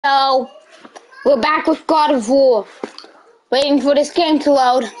So, we're back with God of War. Waiting for this game to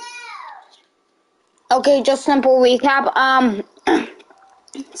load. Okay, just simple recap.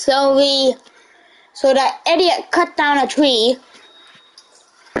 So that idiot cut down a tree.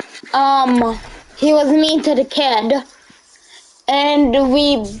 He was mean to the kid. And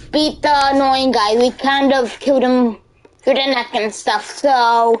we beat the annoying guy. We kind of killed him through the neck and stuff.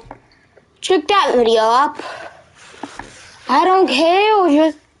 So, check that video up. I don't care,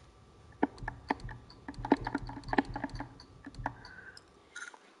 just...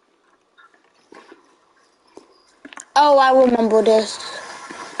 Oh, I remember this.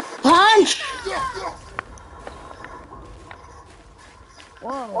 Punch!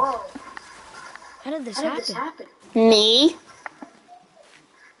 Whoa. How did this happen? Me.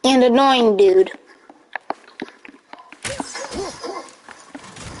 And annoying dude.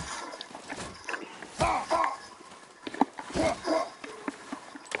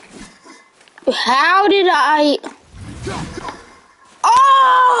 How did I...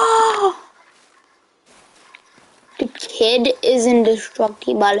 Oh! The kid is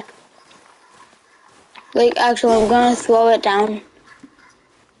indestructible. Like, actually, I'm gonna throw it down.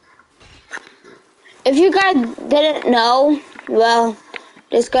 If you guys didn't know, well,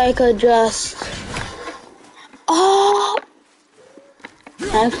 this guy could just... Oh!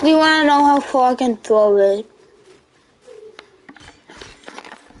 I actually wanna know how far I can throw it.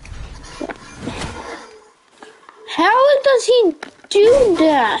 How does he do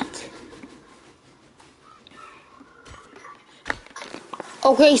that?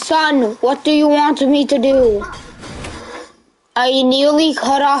 Okay, son, what do you want me to do? I nearly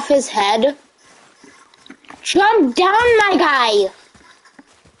cut off his head. Jump down, my guy!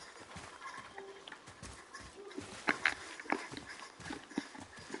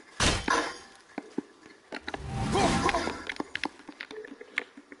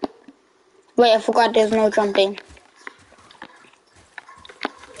 Wait, I forgot there's no jumping.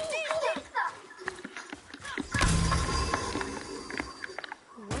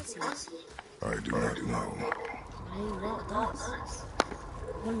 I do not know.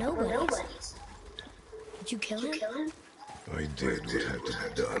 Well, nobody. Did you kill him? I did what had to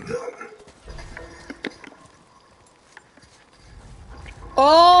be done.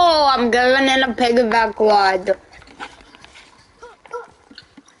 Oh, I'm going in a piggyback ride.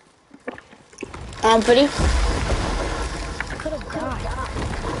 Pretty. I could have died.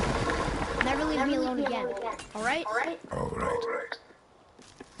 Never leave me alone again. Alright? All right.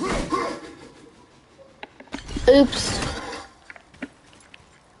 Oops.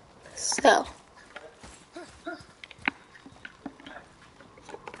 So.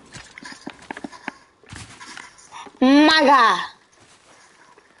 My God.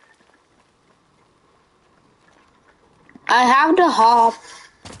 I have to hop.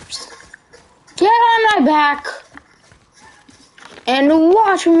 Get on my back. And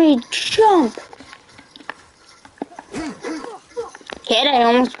watch me jump. Kid, I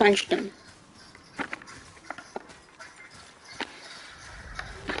almost punched him.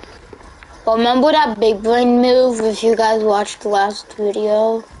 Remember that big brain move if you guys watched the last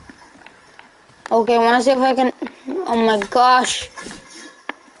video? Okay, I wanna see if I can... Oh my gosh.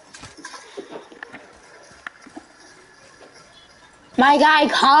 My guy,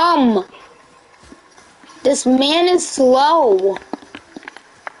 come! This man is slow.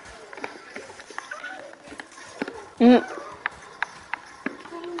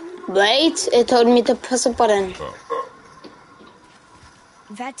 Wait, it told me to press a button.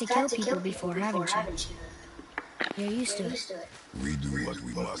 You've had to kill people before, haven't you? You're used to it. We do what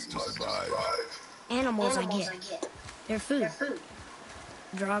we must to survive. Animals, I get. They're food.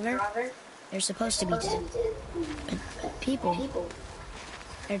 Draugr, they're supposed to be dead. But people,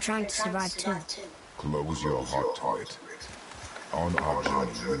 they're trying to survive too. Close your heart to it. On our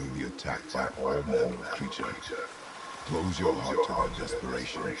journey, we will be attacked by all manner of creatures. Close your heart to their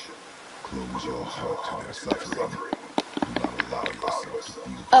desperation. Close your heart to their suffering. Do not allow yourself to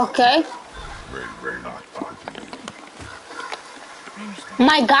feel. Okay. We're not for you.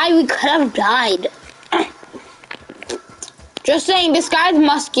 My guy, we could have died. Just saying, this guy's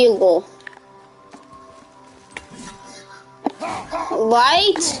muscular.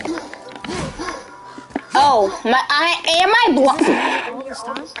 Right? Oh, am I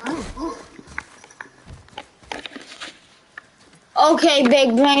Okay,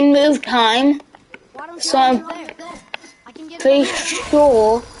 big brain move time. So I'm pretty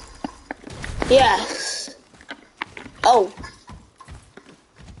sure. Yes. Oh.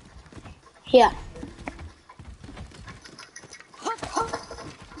 Yeah.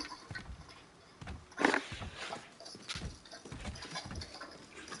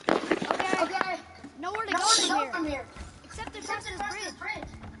 Except across this bridge.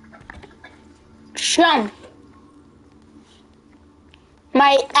 Jump.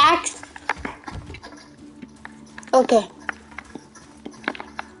 My axe. Okay.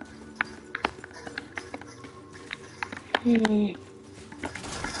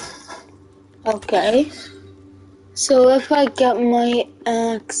 Okay. So if I get my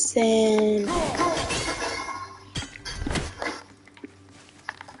axe in...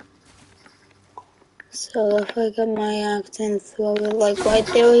 So if I get my axe and throw it like right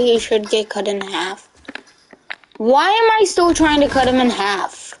there, he should get cut in half. Why am I still trying to cut him in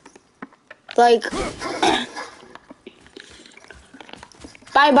half? Like...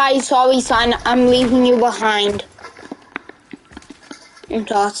 Bye-bye, sorry son, I'm leaving you behind. I'm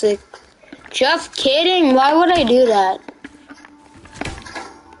toxic. Just kidding, why would I do that?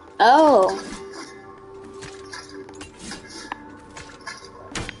 Oh.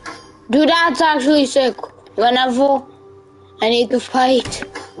 Dude, that's actually sick. Whenever I need to fight.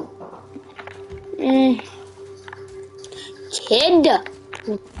 Kid.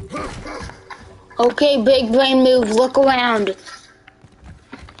 Okay, big brain move, look around.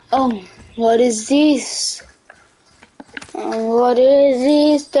 Oh, what is this? What is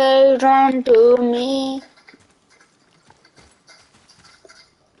this they run to me?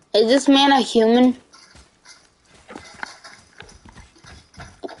 Is this man a human?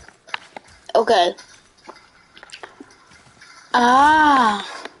 Okay. Ah.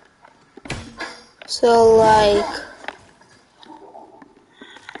 So like...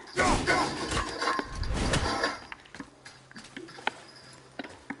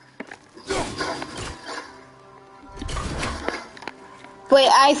 Wait,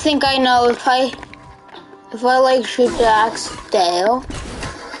 I think I know if I like shoot the axe there.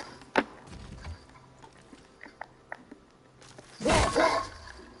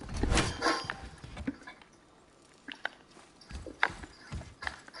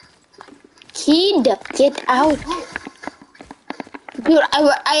 Kid, get out. Dude,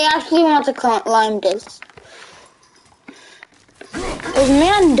 I actually want to climb this. Is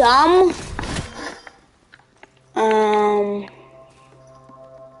man dumb?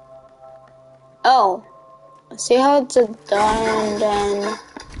 Oh. See how it's a diamond and...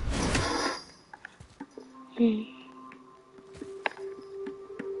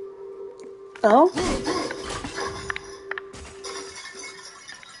 Oh?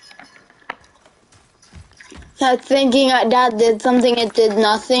 Yeah, thinking that did something, it did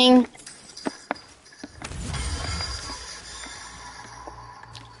nothing.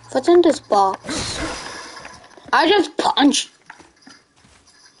 What's in this box? I just punched.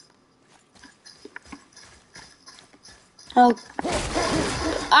 Oh.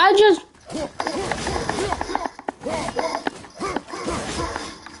 I just...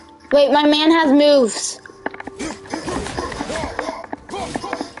 Wait, my man has moves.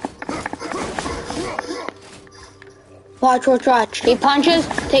 Watch, watch, watch. He punches,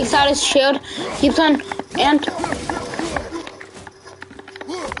 takes out his shield, keeps on, and...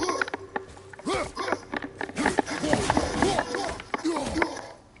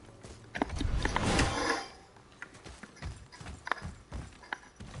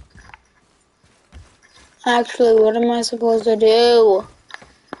 Actually, what am I supposed to do?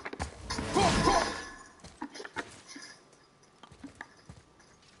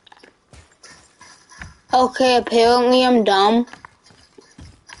 Okay, apparently I'm dumb.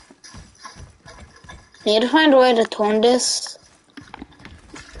 Need to find a way to turn this.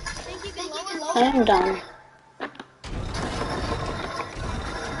 I am dumb.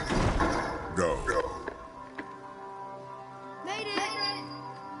 Go. Made it!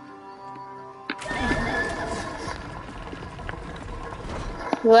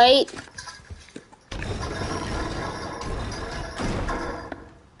 Wait.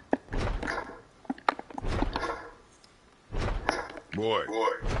 Boy.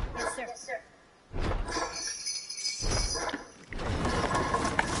 Yes, sir.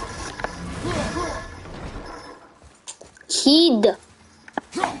 Kid.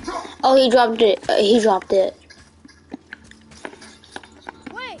 Oh, he dropped it. He dropped it.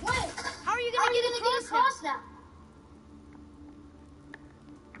 Wait! How are you gonna get across now?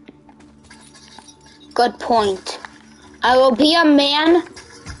 Good point. I will be a man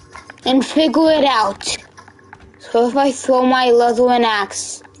and figure it out. So if I throw my leathern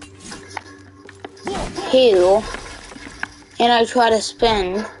axe here and I try to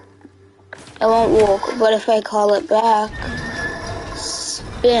spin, it won't work. But if I call it back,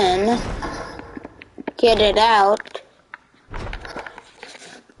 spin, get it out.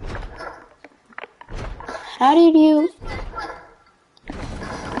 How did you...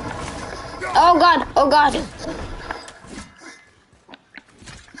 Oh god, oh god.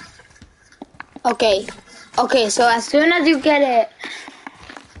 Okay. Okay, so as soon as you get it...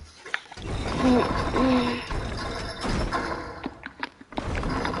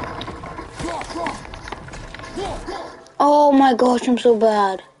 Oh my gosh, I'm so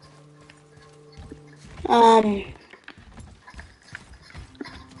bad.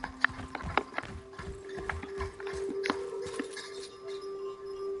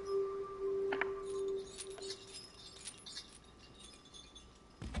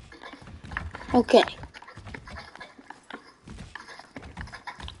 Okay.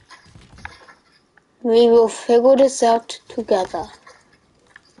 We will figure this out together.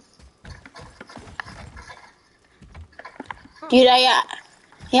 Dude, I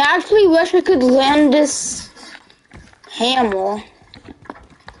actually wish I could land this hammer.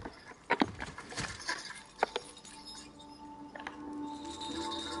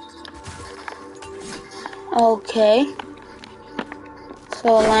 Okay.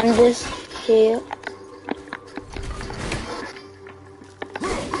 So I'll land this here.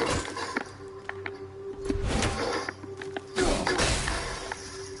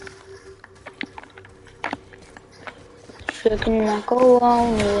 Chicken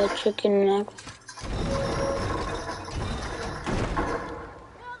macaroni, chicken mac.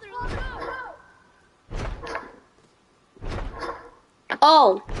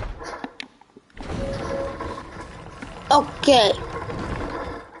 Oh. Okay.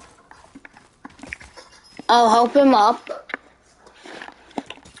 I'll help him up.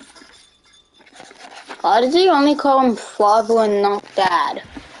 Why does he only call him father and not dad?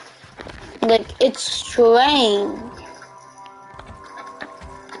 Like, it's strange.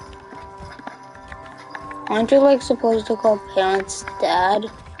 Aren't you, like, supposed to call parents dad?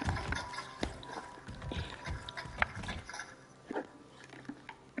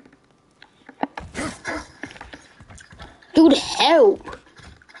 Dude, help!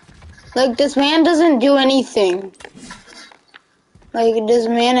 Like, this man doesn't do anything. Like, this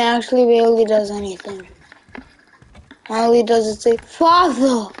man actually barely does anything. All he does is say,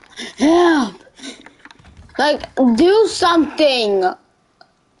 Father, help! Like, do something!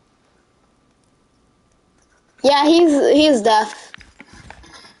 Yeah, he's deaf.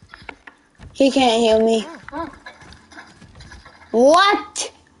 He can't hear me.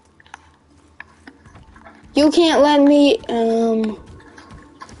 What? You can't let me,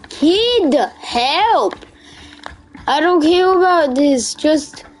 Kid, help! I don't care about this.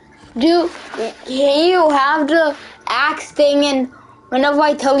 Just do. You have the axe thing, and whenever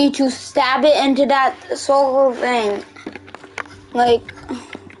I tell you to stab it into that circle thing, like.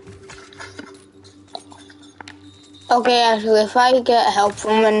 Okay, actually, if I get help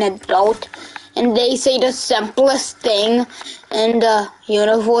from an adult, and they say the simplest thing in the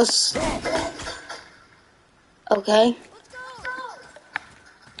universe, okay.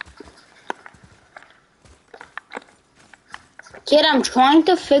 Kid, I'm trying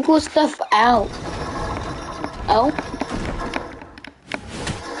to figure stuff out. Oh?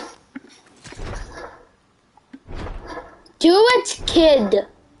 Do it, kid!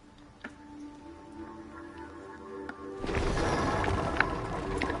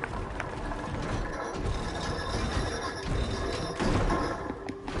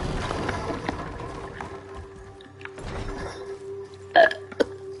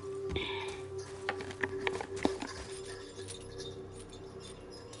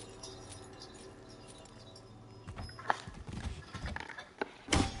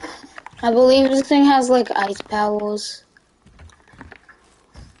 I believe this thing has like ice powers.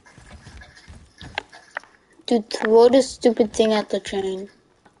 Dude, throw this stupid thing at the train.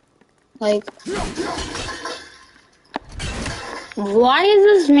 Like, why is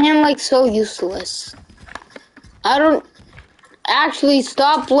this man like so useless? I don't actually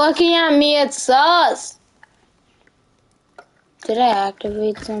stop looking at me, it's sus. Did I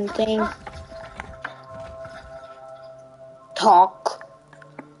activate something? Talk.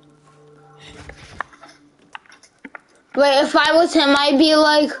 Wait, if I was him, I'd be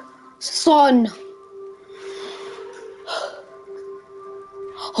like, son,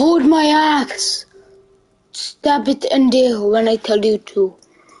 hold my axe. Stab it in there when I tell you to.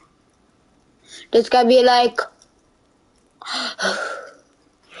 This guy be like,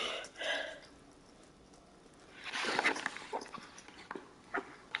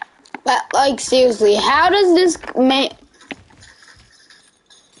 but like seriously, how does this man?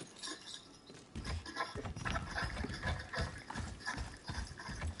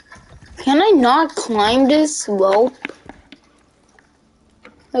 Can I not climb this rope?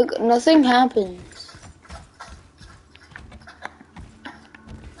 Like, nothing happens.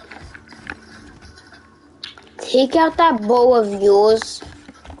 Take out that bow of yours.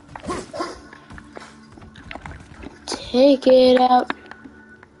 Take it out.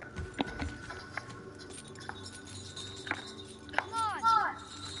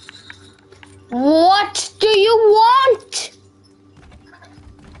 What do you want?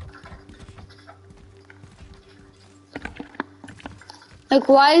 Like,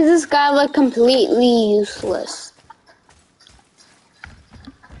 why is this guy, like, completely useless?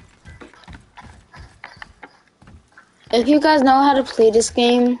 If you guys know how to play this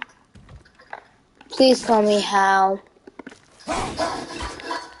game, please tell me how.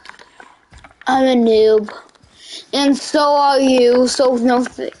 I'm a noob. And so are you, so no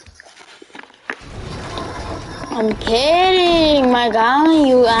I'm kidding, my guy.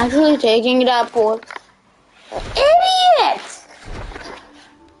 You actually taking it up for idiot!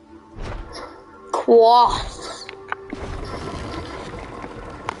 Quaff.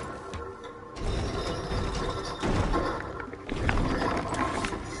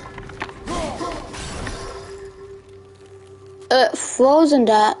 Frozen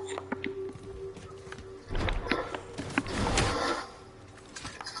that.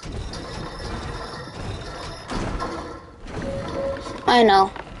 I know.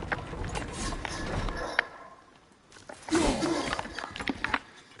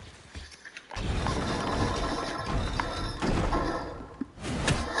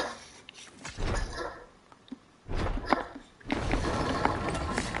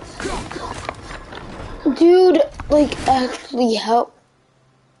 Dude, like, actually help.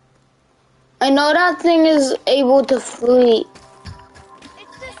 I know that thing is able to flee.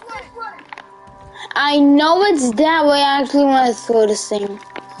 It's this way. I know it's that way. I actually want to throw this thing.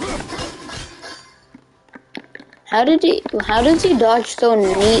 How does he dodge so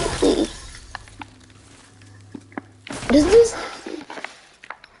neatly? Does this,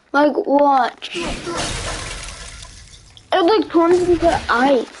 like, watch? It, like, turns into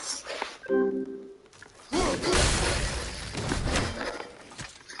ice.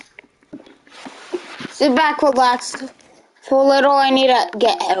 Sit back, relax. For a little, I need to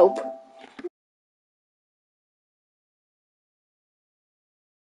get help.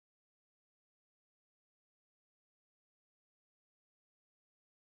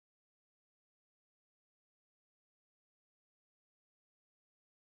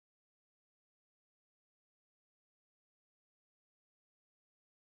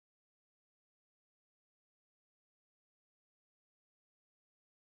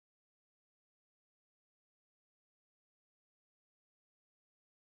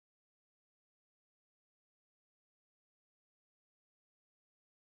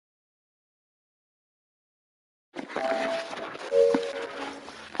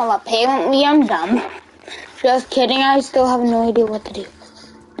 Well, apparently I'm dumb. Just kidding, I still have no idea what to do.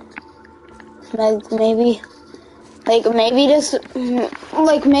 Maybe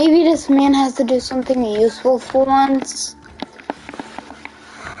this man has to do something useful for once.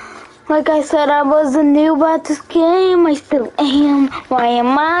 Like I said, I wasn't new about this game. I still am. Why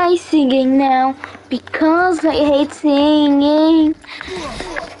am I singing now? Because I hate singing.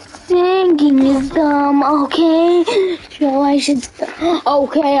 Singing is dumb, okay? So I should stop.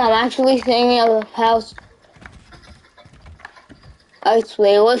 Okay, I'm actually singing at the house. I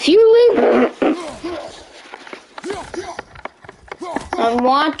swear, if you leave, I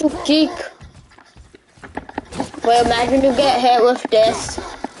want to kick. But imagine you get hit with this.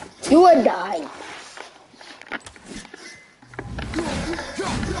 You would die.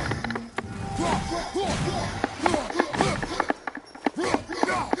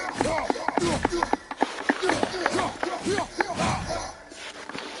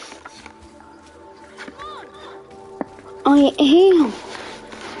 I am.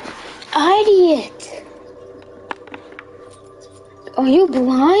 Idiot. Are you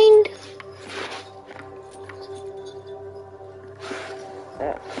blind?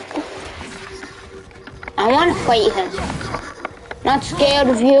 I want to fight him. Not scared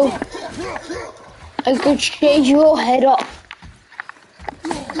of you. I could shake your head off.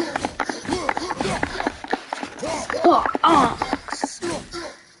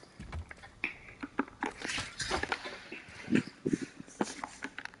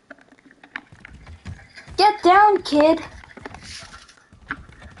 Get down, kid.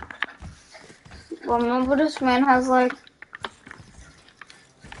 Remember, this man has like...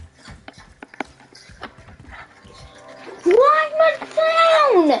 Climb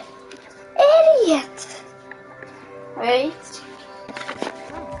down! Idiot! Right?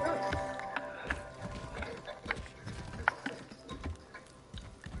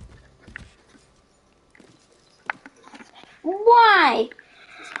 Why?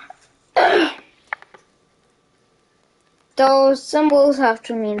 Those symbols have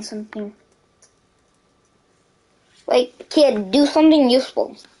to mean something. Like, kid, do something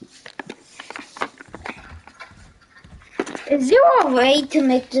useful. Is there a way to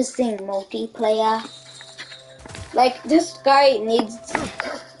make this thing multiplayer? Like, this guy needs...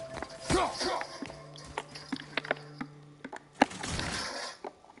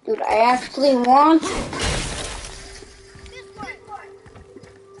 Dude, I actually want...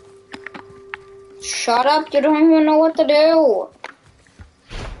 Shut up, you don't even know what to do.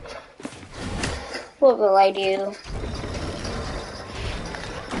 What will I do?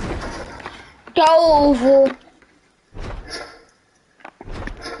 Go over.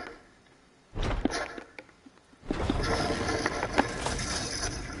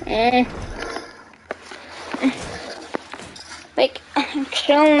 Like,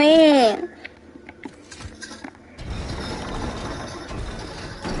 actually.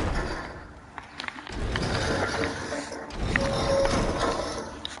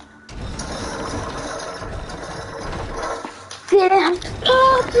 Didn't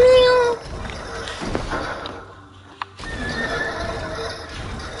stop me.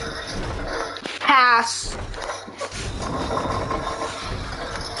 Pass.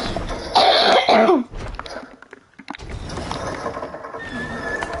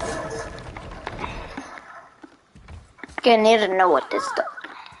 Okay, I need to know what this does.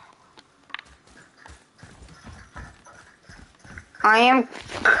 I am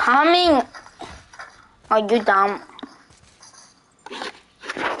coming. Are you dumb?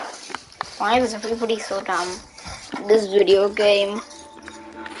 Why is everybody so dumb in this video game?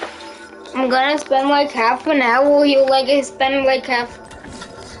 I'm gonna spend like half an hour here, like I spend like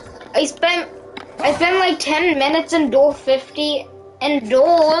 10 minutes indoor, 50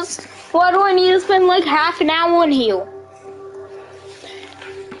 indoors. Why do I need to spend like half an hour in here?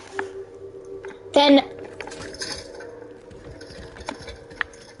 Then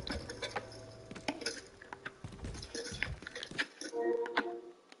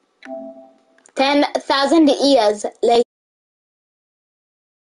 10,000 years later.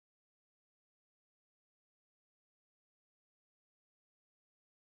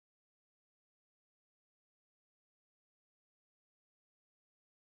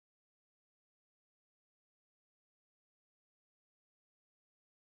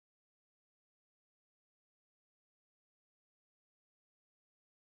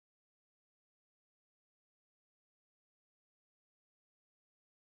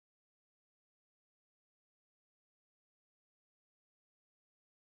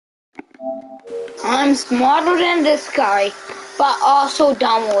 I'm smarter than this guy, but also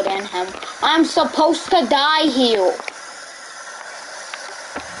dumber than him. I'm supposed to die here.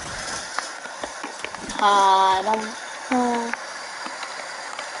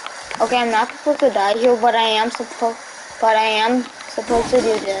 Okay, I'm not supposed to die here, but I am supposed to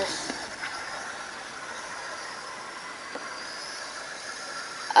do this.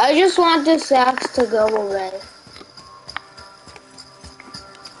 I just want this axe to go away.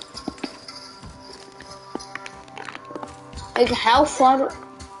 Like how far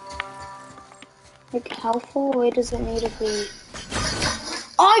away does it need to be?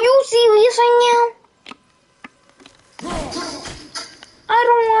 Are you serious right now? I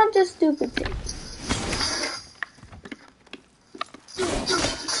don't want this stupid thing.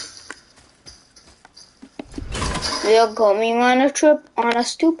 We are going on a trip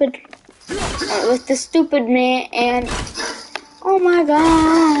with the stupid man, and oh my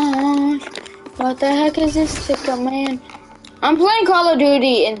gosh, what the heck is this sticker man? I'm playing Call of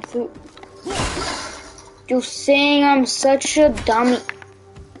Duty and you're saying I'm such a dummy.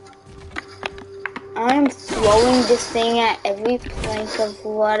 I'm throwing this thing at every plank of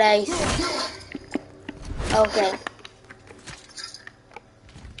what I say. Okay.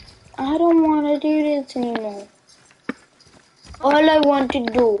 I don't want to do this anymore. All I want to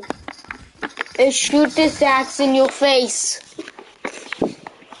do is shoot this axe in your face.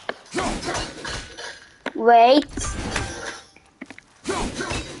 Wait.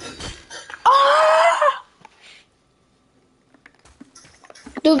 Ah!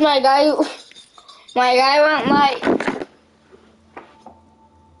 Dude, my guy went like...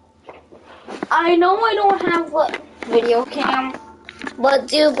 I know I don't have a video cam, but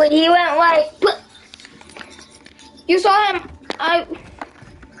dude, but he went like... You saw him,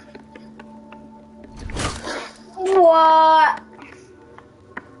 What?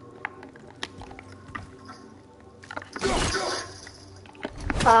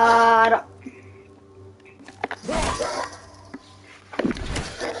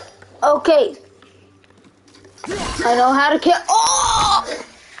 Okay. I know how to kill. Oh!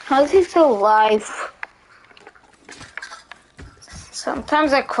 How is he still alive?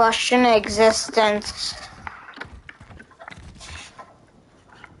 Sometimes I question existence.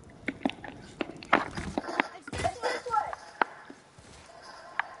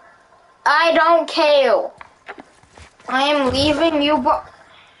 I don't care. I am leaving you, but...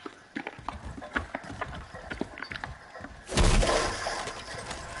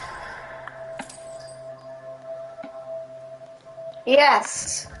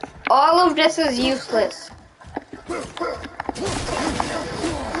 Yes. All of this is useless.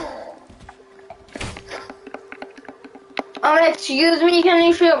 Excuse me, can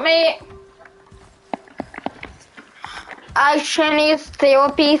you shoot me? I should need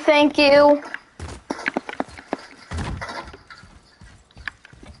therapy, thank you.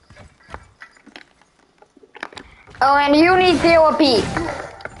 Oh, and you need therapy.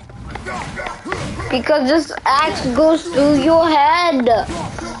 Because this axe goes through your head.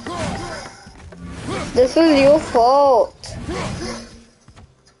 This is your fault.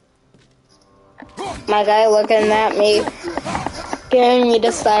 My guy looking at me, giving me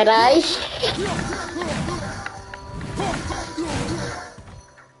the side eye.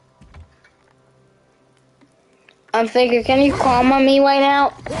 I'm thinking, can you calm on me right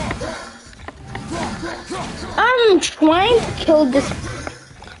now? I'm trying to kill this.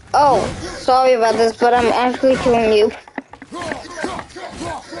 Oh, sorry about this, but I'm actually killing you.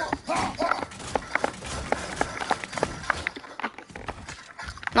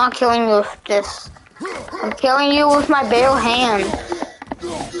 Not killing you with this. I'm killing you with my bare hand.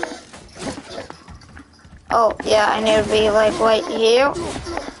 Oh, yeah, I need to be like right here.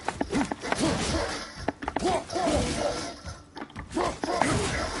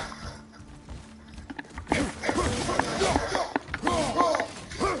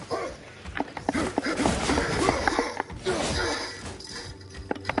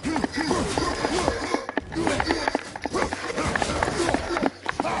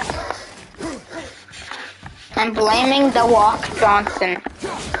 I'm blaming the Walk Johnson.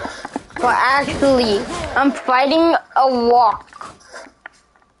 But actually, I'm fighting a walk.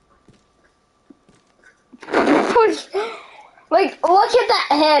 Like, look at that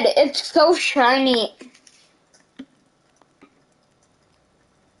head. It's so shiny.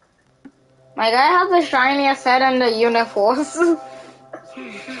 My guy has the shiniest head in the universe.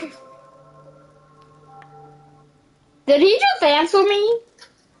 Did he just answer me?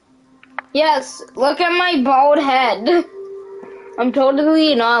 Yes, look at my bald head. I'm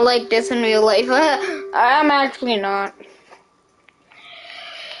totally not like this in real life. I'm actually not.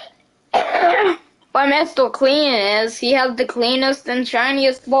 But Mr. Clean is. He has the cleanest and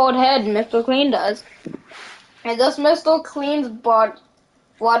shiniest bald head, Mr. Clean does. And does Mr. Clean's bald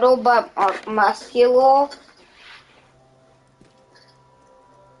waddle but muscular?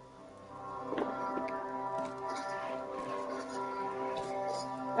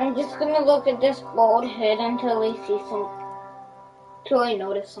 I'm just gonna look at this bald head until I see till I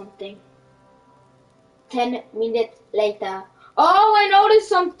notice something. 10 minutes later. Oh, I noticed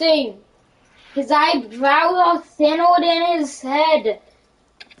something! His eyebrows are thinner than his head.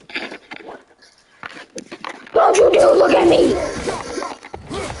 Don't you dare look at me!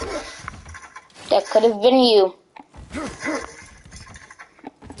 That could have been you.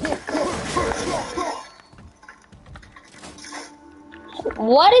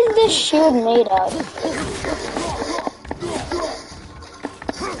 What is this shield made of?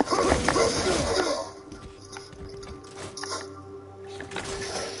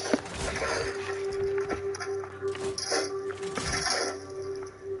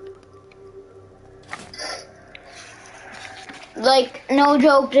 Like, no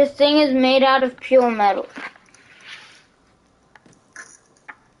joke, this thing is made out of pure metal.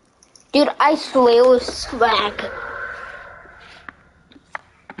 Dude, I swear it was swag.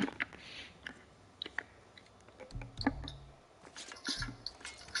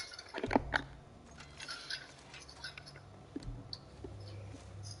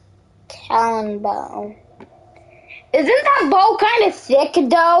 Talon bow. Isn't that bow kind of thick,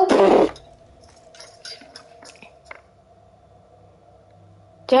 though?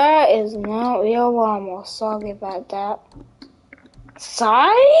 That is not real armor. Sorry about that.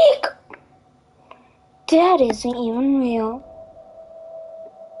 Psych! That isn't even real.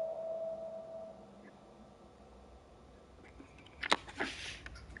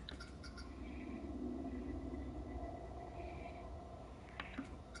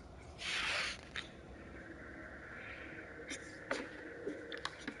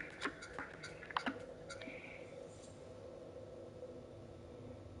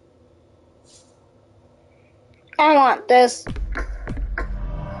 I want this.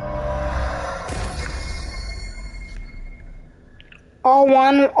 All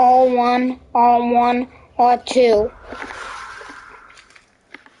one, or two.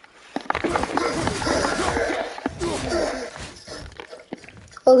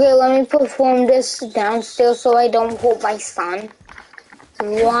 Okay, let me perform this downstairs so I don't hold my son.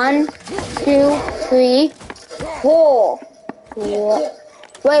 1, 2, 3, 4.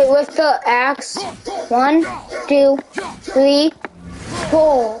 Wait, with the axe. 1, 2, 3,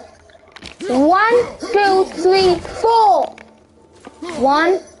 4. 1, 2, 3, 4.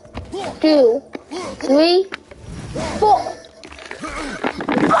 1, 2, 3, 4.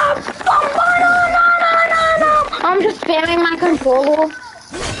 No. I'm just spamming my controller.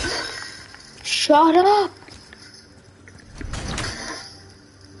 Shut up.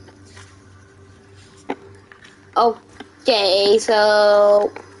 Okay,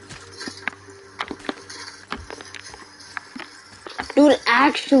 so... Dude,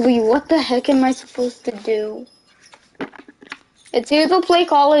 actually, what the heck am I supposed to do? It's either play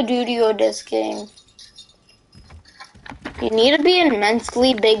Call of Duty or this game. You need to be an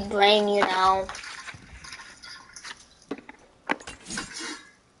immensely big brain, you know.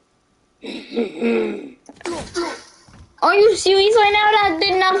 Are you serious right now? That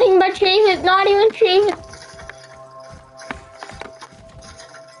did nothing but chase it, not even chase it.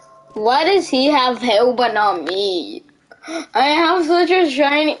 Why does he have hair but not me? I have such a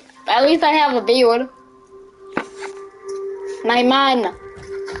shiny... At least I have a beard. My man.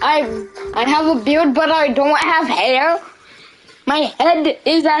 I have a beard but I don't have hair. My head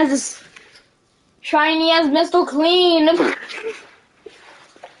is as shiny as Mr. Clean.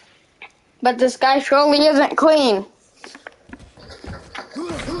 But this guy surely isn't clean.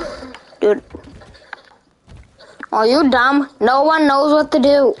 Dude. Are you dumb? No one knows what to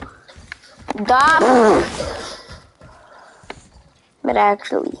do. Dumb. But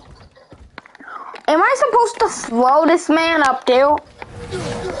actually... Am I supposed to throw this man up there?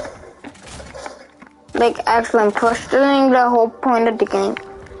 Like, actually, I'm questioning the whole point of the game.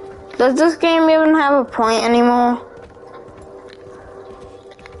 Does this game even have a point anymore?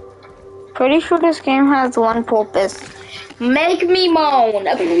 Pretty sure this game has one purpose. Make me moan.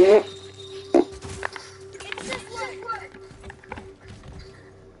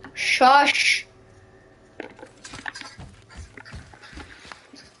 Shush.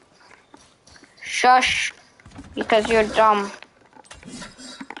 Shush. Because you're dumb.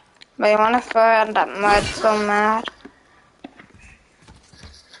 But you want to throw out that mud so mad.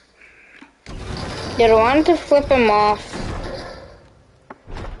 You want to flip him off.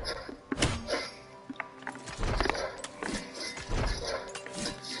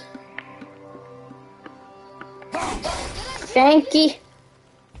 Thank you.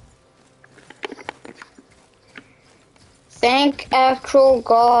 Thank actual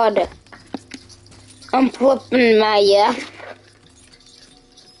God. I'm flipping my F.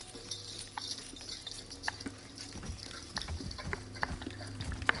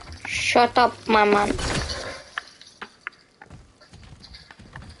 Shut up, my man.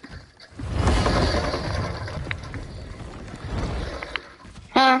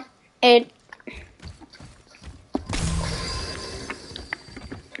 Huh?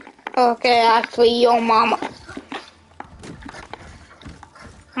 Okay, actually, your mama.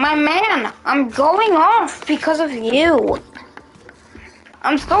 My man, I'm going off because of you.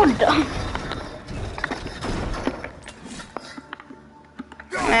 I'm so dumb.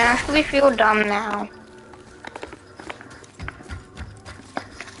 I actually feel dumb now.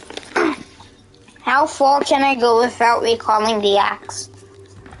 How far can I go without recalling the axe?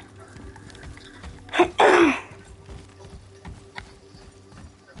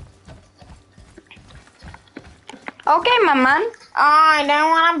 Okay, my man. I don't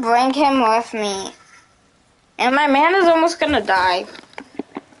want to bring him with me. And my man is almost gonna die.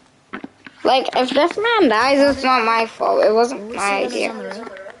 Like, if this man dies, it's not my fault. It wasn't my idea.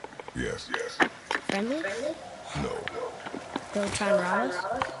 Yes. Friendly? No. They'll try and rob us?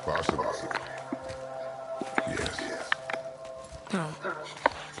 Possibly. Yes. Oh.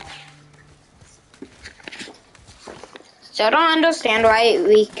 So I don't understand why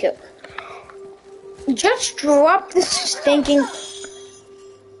we could just drop this stinking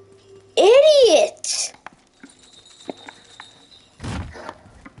idiot.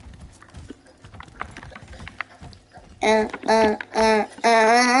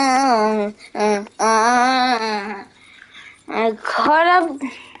 I could have.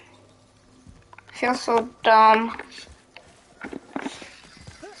 Feel so dumb.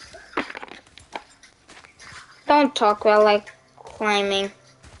 Don't talk about like climbing.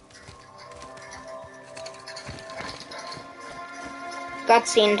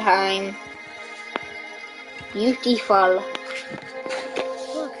 Cutscene time. Beautiful.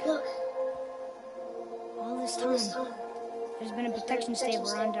 Look. All this time, there's been a protection stave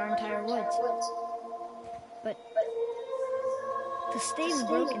around our entire woods. But The stave's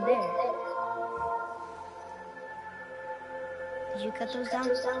broken there. Did you cut those down?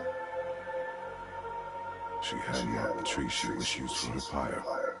 She had marked the tree she was used for her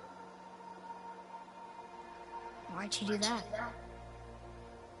pyre. Why'd she do that?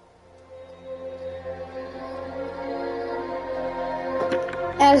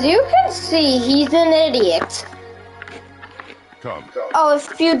 As you can see, he's an idiot. Come. Oh,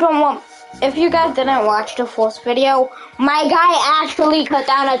 if you guys didn't watch the first video, my guy actually cut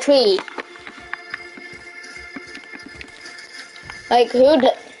down a tree. Like, who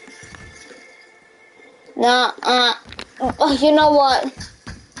did? Nah, you know what?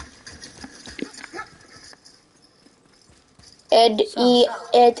 Eddie.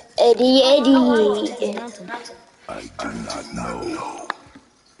 I do not know.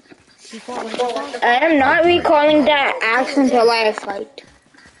 Before winter falls? I am not recalling that axe until I fight.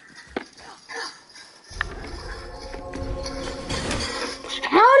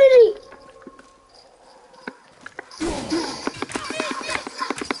 How did he?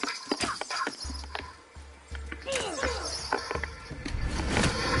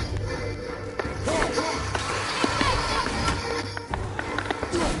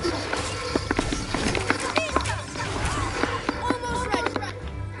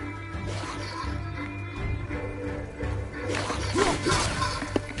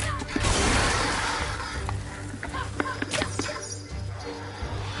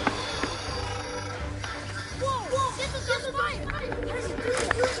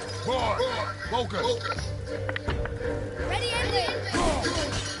 Focus. Ready and wait.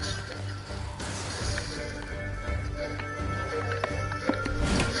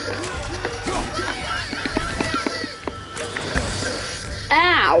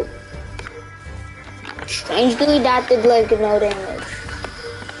 Ow! Strangely, that did like no damage.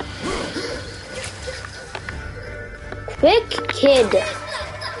 Quick kid.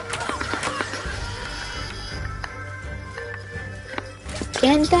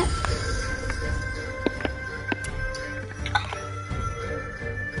 Can't that?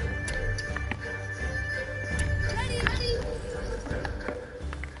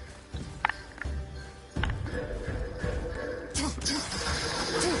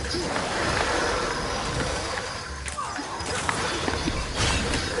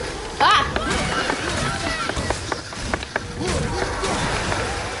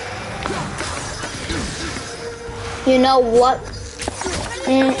 You know what?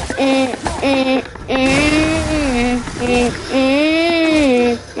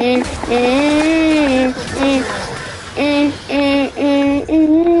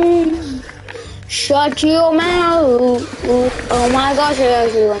 Shut your mouth! Oh my gosh,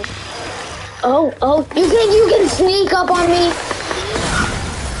 everyone! Oh! You can sneak up on me.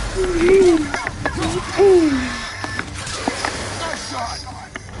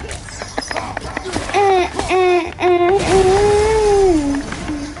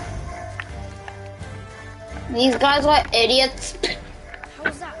 These guys are idiots. How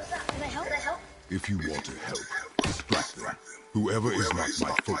was that? Can I help? If you want to help, distract them. Whoever is not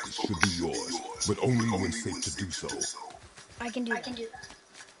my focus should be yours, but only when safe to do so. I can do that.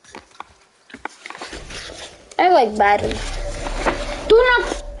 I like batteries. Do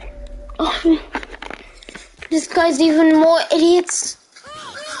not. Oh, this guy's even more idiots.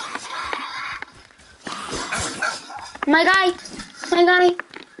 My guy.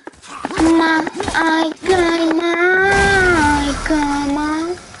 Come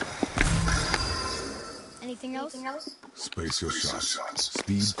on. Anything else? Space your shots.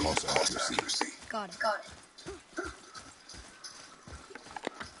 Speed costs accuracy. Got it.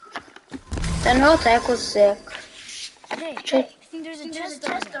 The no attack was sick. Hey, I think there's a chest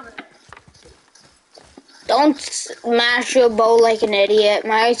over there. Don't smash your bow like an idiot.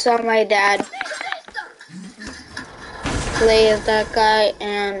 I saw my dad play as that guy,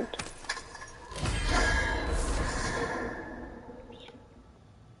 and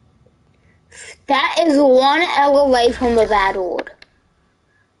that is one L away from the battle.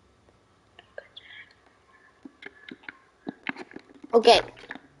 Okay.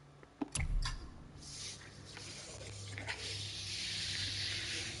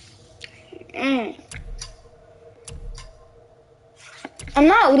 I'm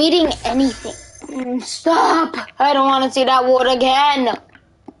not reading anything. Stop! I don't want to see that word again.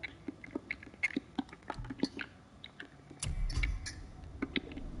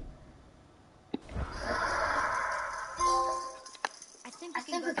 I think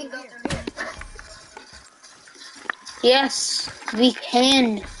we can go through here. Yes, we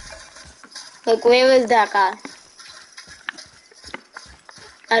can. Like, where is that guy?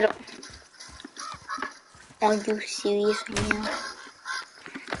 I don't. Are you serious right now?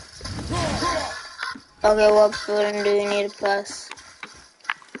 Okay, what button do we need to press?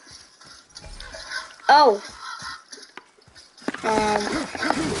 Oh.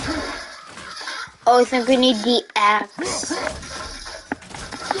 Oh, I think we need the axe.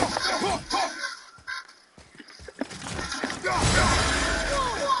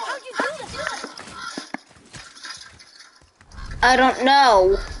 I don't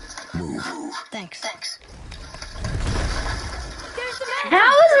know. Thanks.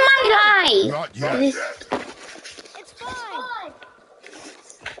 How is my guy? Not yet. It's fine.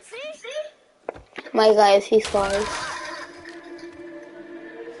 See? My guy, is he sorry?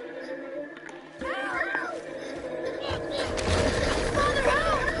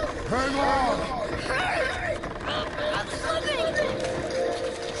 Hang on! I'm slipping.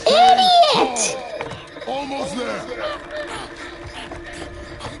 Idiot! Almost there!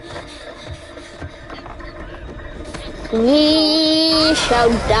 We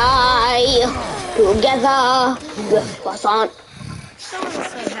shall die together with Croissant. Some of us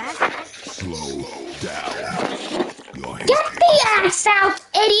say that. Slow down. You're Get hasty. the ass out,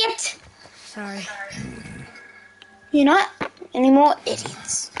 idiot! Sorry. You're not any more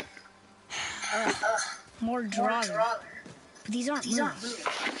idiots. More Draugr. But these aren't moving.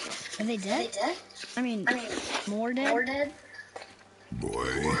 Are they dead? I mean, more dead?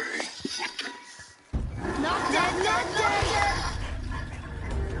 Boy. Not dead, not dead!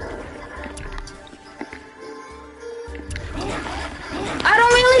 I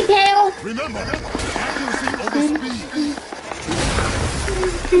don't really care. Remember, accuracy over speed.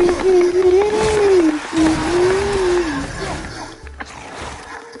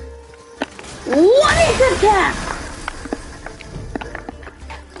 What is attack?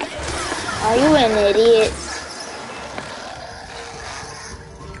 Are you an idiot?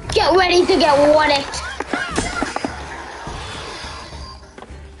 Get ready to get whacked.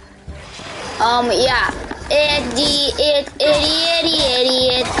 Yeah. Idiot.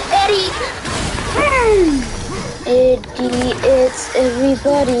 Idiots,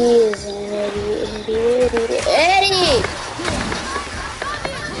 everybody is an idiot.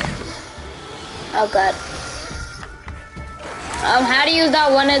 Oh god. How to use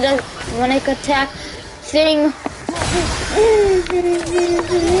that one attack thing?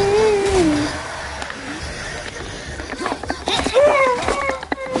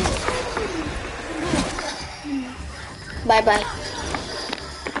 Bye bye.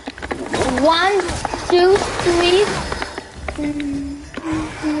 1, 2, 3.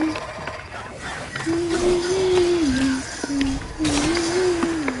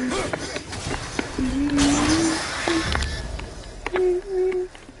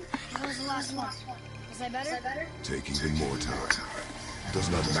 That was the last one. Was I better? Take even more time. Does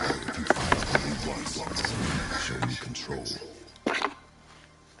not matter if you fire only once. Show me control.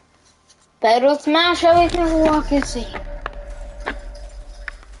 Better smash everything we walk and see.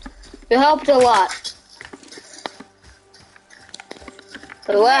 You helped a lot.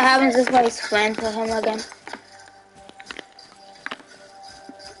 But what happens if I explain to him again?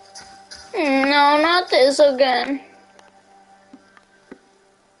 No, not this again.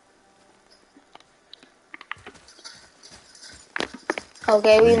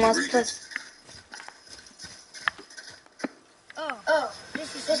 Okay, we must put... Oh,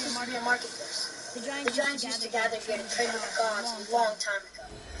 this is the marketplace. The The Giants used to gather here to trade with the gods a long time ago.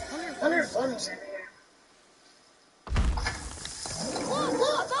 Wonder if Odin's ever here.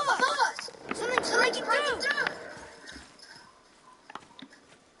 Look, above us! Something's breaking through!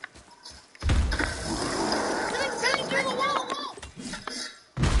 Something's breaking through the wall!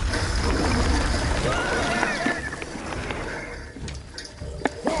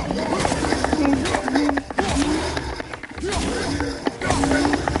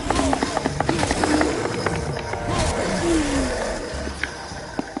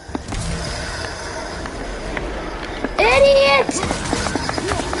 Idiot!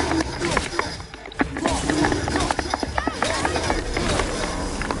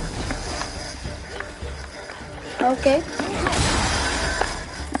 Okay.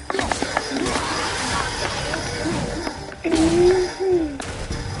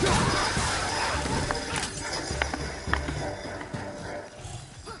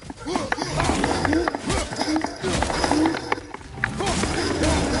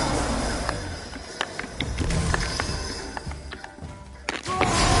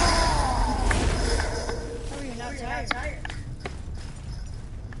 Oh, you're not tired.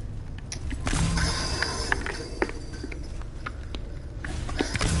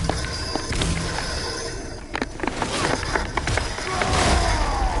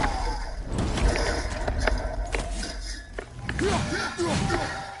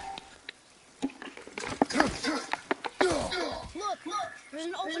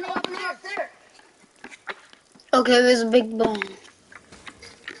 There's an opening up there. Okay, there's a big bone.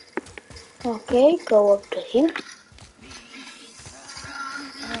 Okay, go up to here.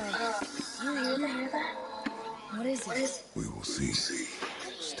 You hear that? What is it? We will see.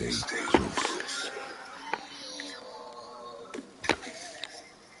 Stay close.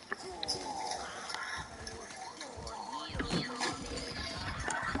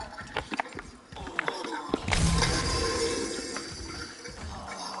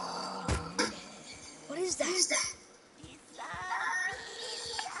 What is that?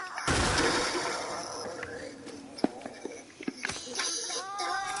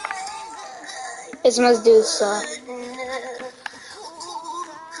 It's Medusa.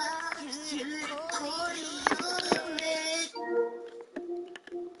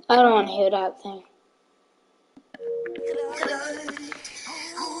 I don't want to hear that thing.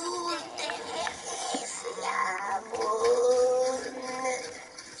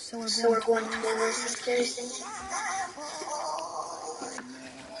 So we're going to one sisters.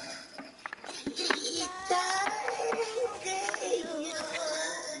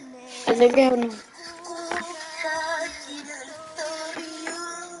 I think I know.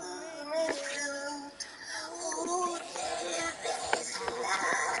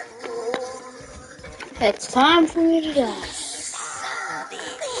 It's time for me to die.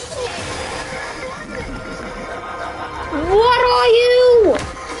 What are you?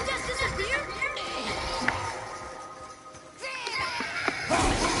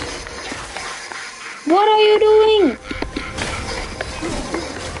 What are you doing?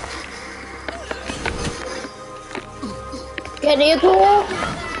 Get it, girl?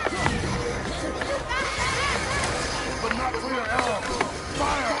 But not for your arrow.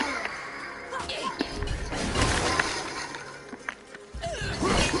 Fire!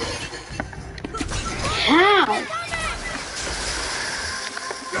 How?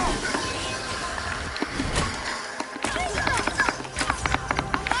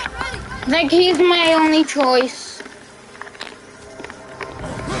 I think he's my only choice.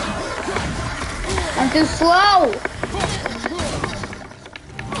 I'm too slow.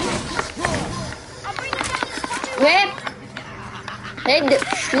 Whip. Head,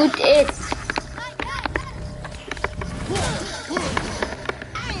 shoot it.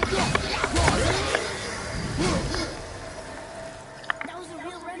 That was a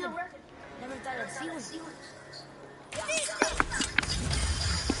real random. Never thought I'd see one.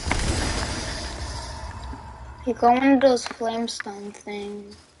 You go into those flamestone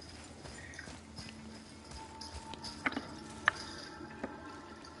things.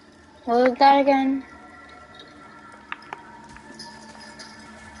 What was that again?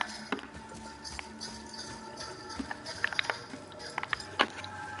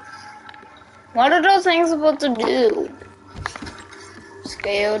 What are those things supposed to do?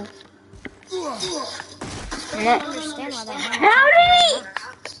 Scared. I don't understand why that How did he?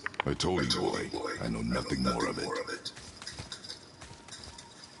 I told you, boy. I know nothing more of it.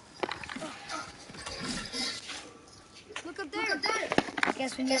 Look up there. I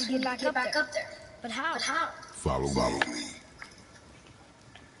guess we need to get back up there. But how? Follow me.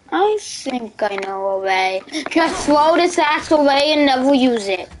 I think I know a way. Just throw this axe away and never use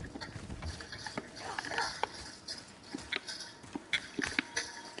it.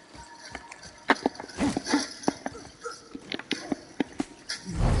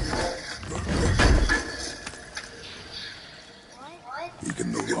 He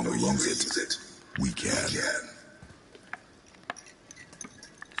can no longer use it. We can.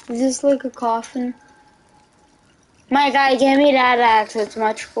 Is this like a coffin? My guy, give me that axe. It's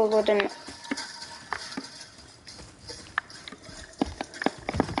much cooler than.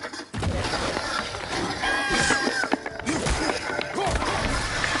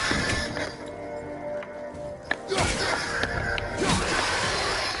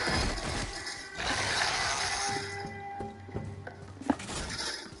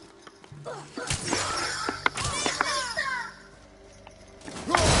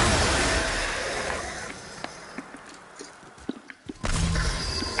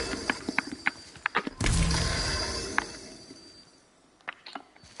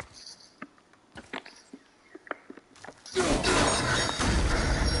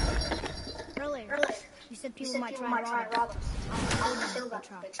 Earlier, you said people might try and rob us.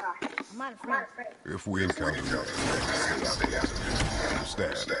 They try. I'm not afraid. If we encounter them, stay out of it.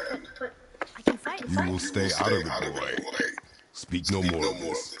 Understand? But I can fight. You will stay out of it, boy. Speak no more of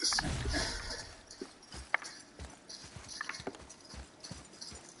this.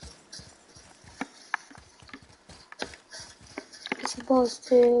 We're supposed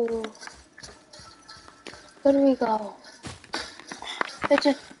to. Where do we go? It's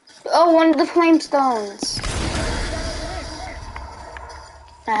a, oh, one of the flame stones.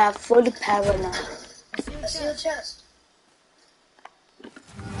 I have full power now. I see a I see a chest. chest.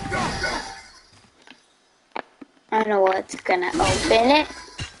 I know what's gonna open it.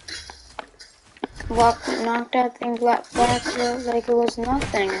 Knocked that thing back like it was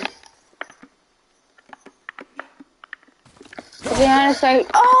nothing. To be honest,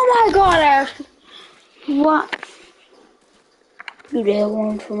 oh my god, Ash! What? You did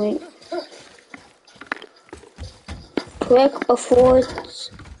one for me. Click before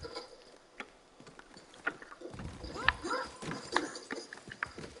it's...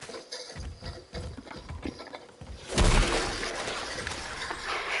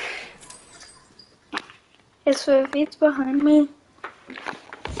 It's for feet behind me.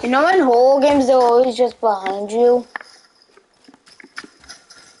 You know in horror games they're always just behind you?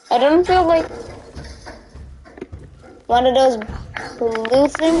 I don't feel like one of those blue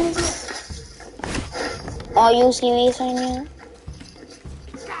things. Are you serious right now?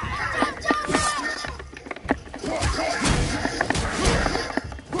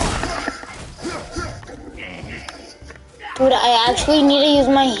 Dude, I actually need to use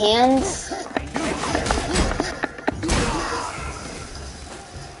my hands.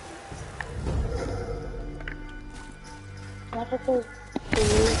 What are those blue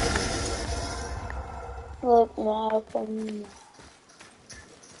things? Look, Malcolm.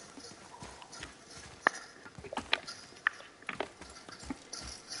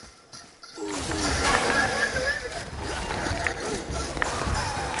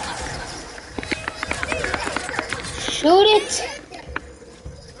 Shoot it!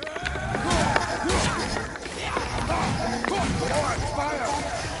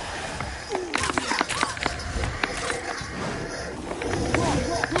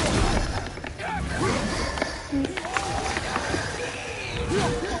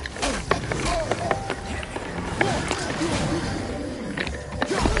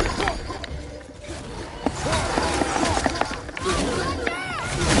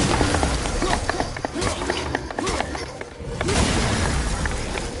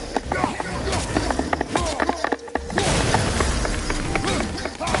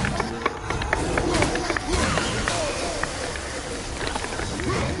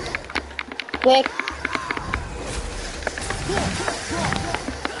 Quick.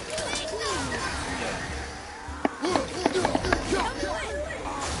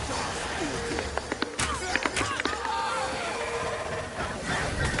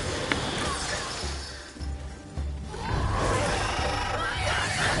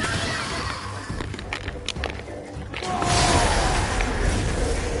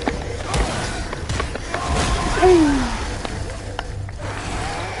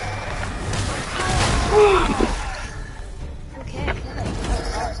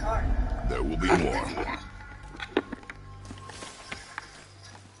 There will be more.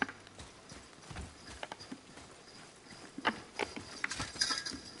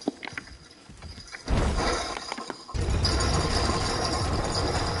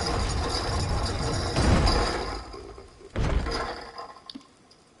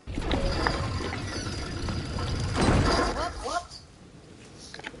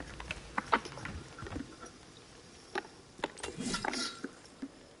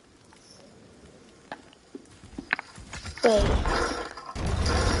 Wait.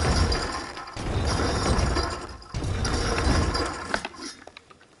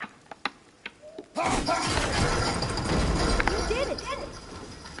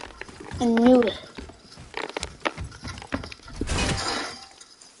 I knew it.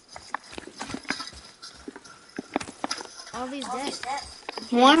 All these dead.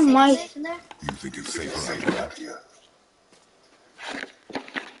 One of my... You think it's safer out here?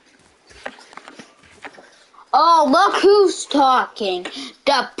 Oh, look who's talking.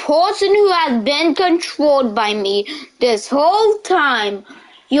 The person who has been controlled by me this whole time.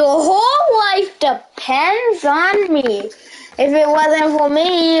 Your whole life depends on me. If it wasn't for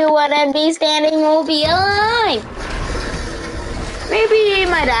me, you wouldn't be standing or be alive. Maybe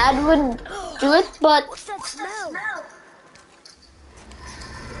my dad would do it, but... What's that smell?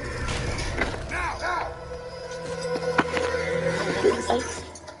 They're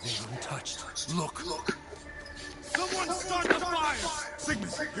untouched. Look. Someone start the fire!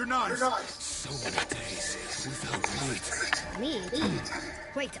 Sigmund, you're not. So many days without meat. Me?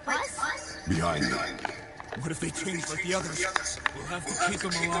 Wait, us? Behind me. What if they change like the others? We'll have to keep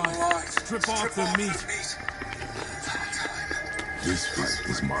them alive. Strip off their meat. This fight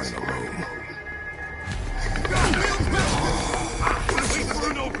is mine alone. Wait for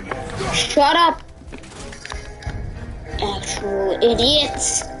an opening. Shut up. Actual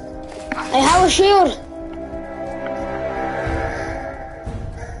idiots. I have a shield.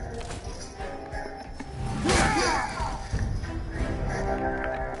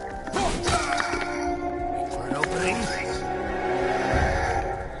 For an opening.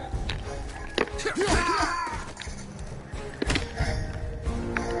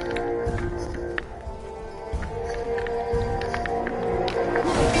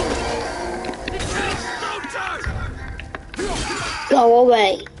 Go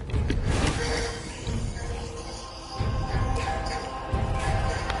away.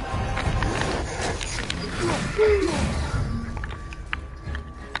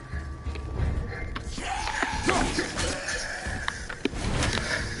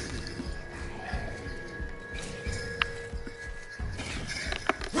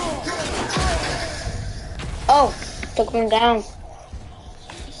 Oh, took him down.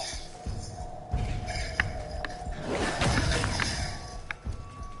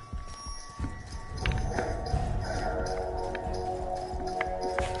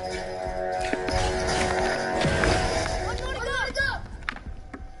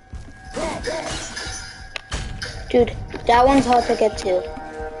 Dude, that one's hard to get to.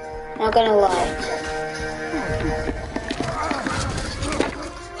 Not gonna lie.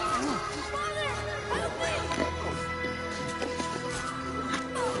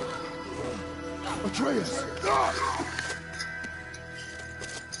 Atreus!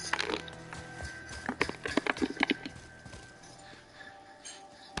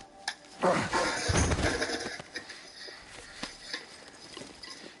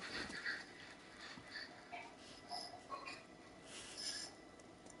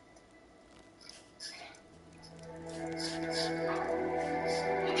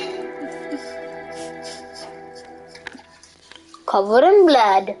 Covered in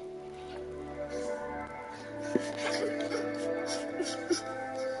blood.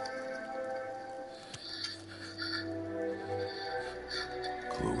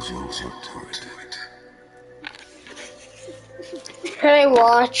 Close your heart to it. Can I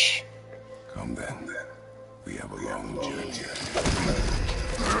watch? Come then. We have a long journey.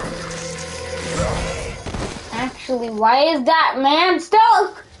 Actually, why is that man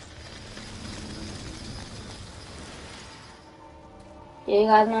stuck? Do you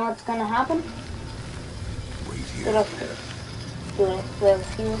guys know what's gonna happen? Wait Do here. we have a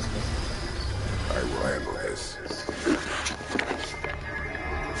fuse? I will handle this.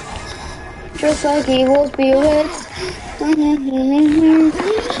 Just like evil spirits.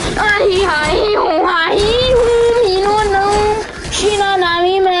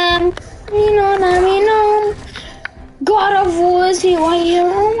 God of War is here.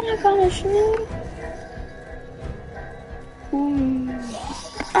 Oh my gosh.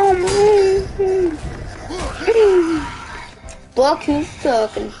 Look who's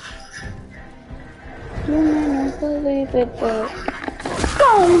talking. You may not believe it, but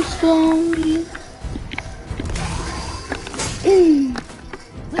don't stone me.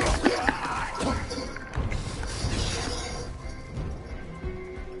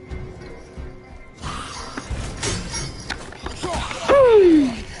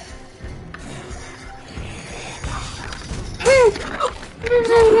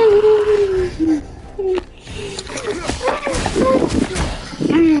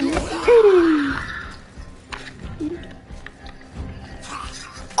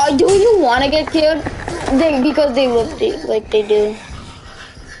 Do you want to get killed? Because they look like they do.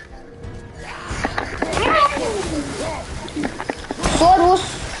 Sword was...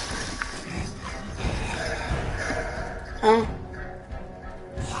 Huh?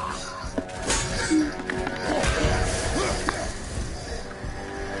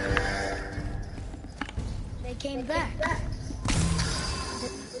 They came back.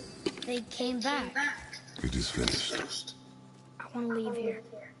 They came back. It is finished. I want to leave here.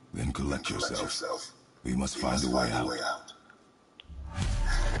 Then collect yourself. We must find a way out.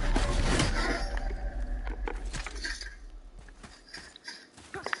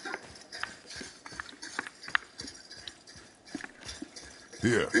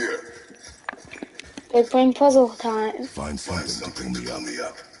 Here. They're playing puzzle time. Find something to pull me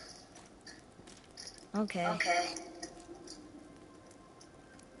up. Okay.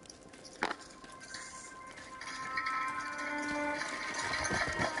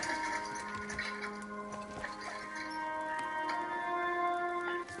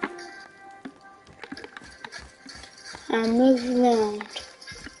 I'm moving around.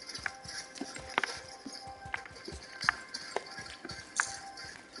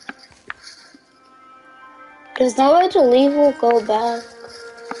 There's nowhere to leave or go back.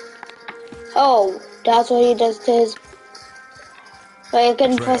 Oh, that's what he does to his But you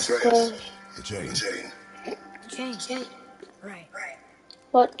can press the... The chain. The chain. Right.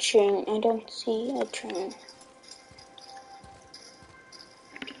 What chain? I don't see a chain.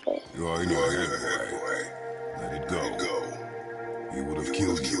 You are in your head, boy. Let it go. He would have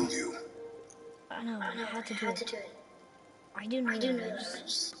killed you. I know how to do it. I do know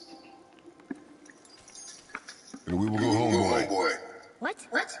this. And we will go home, boy. What?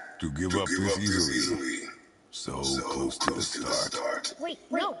 To give up this easily. So close to the start. Wait,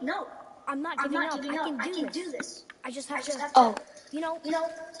 no. I'm not giving up. I can do this. I just have to, Oh,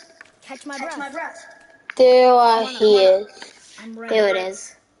 catch my breath. there he is. I'm ready. There it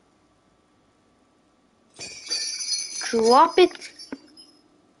is. Drop it.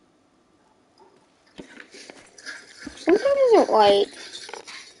 Something isn't right.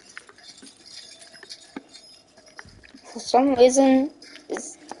 For some reason, it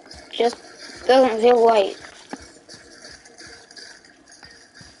just doesn't feel right.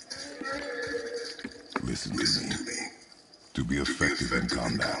 Listen to me. To be effective in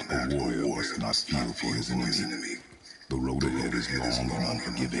combat, a warrior must not feel for his enemy. The road ahead is long and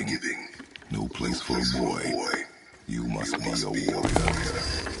unforgiving. No place for a boy. You must be a warrior.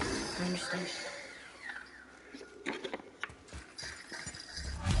 I understand.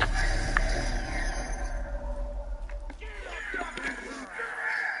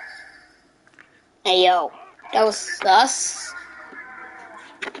 Hey yo, that was sus.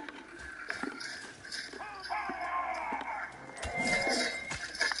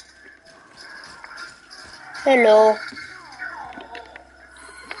 Hello.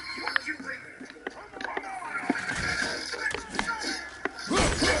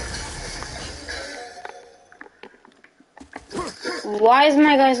 Why is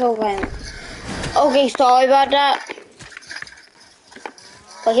my guy so violent? Okay, sorry about that.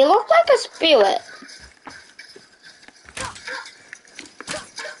 But he looked like a spirit.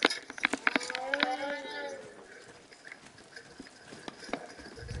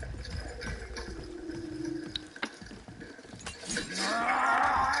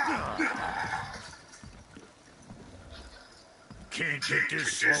 Can't get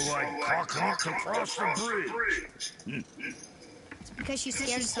this slow-eyed cockney to cross the bridge. It's because she's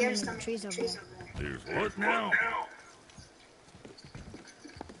scared of something in the trees over there. There's what now?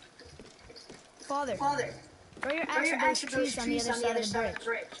 Father, throw your axe at those trees on the other side of the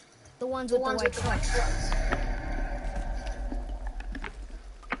bridge. The ones with the white trucks.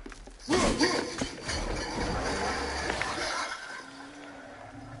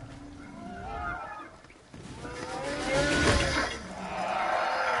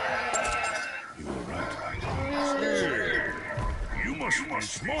 You must be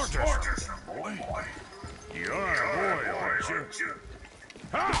smart or something, boy. You're a boy, aren't you?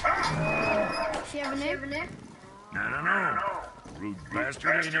 She have a name? No. Rude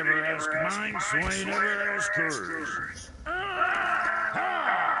bastard ain't ever asked mine, so ain't ever asked hers.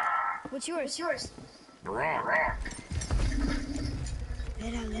 What's yours? Brock.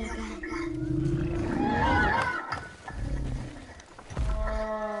 Era loca.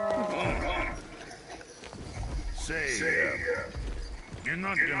 Say, you're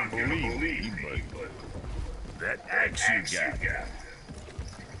not gonna believe me, but that axe you got,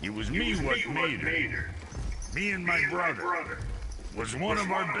 it was me what made her. Me and my brother was one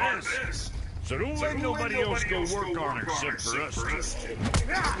of our best. So don't let nobody else go work on her except for us two.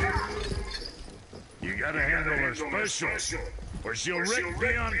 You gotta handle her special, or she'll wreck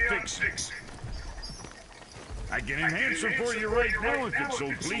beyond fixing. I can enhance her for you right now if it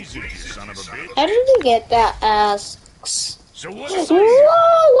so pleases you, son of a bitch. How did you get that ass? So what Whoa, say you?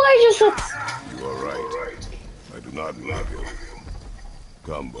 why just You are right. I do not love you.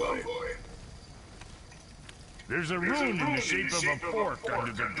 Come, boy. There's a rune in the shape of a fork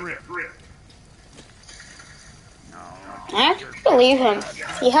under the grip. I have to believe him.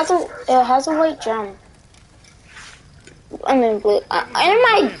 It has a white gem. I mean blue. My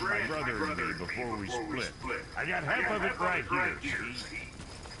brother and me before we split. I got half of it right here. See?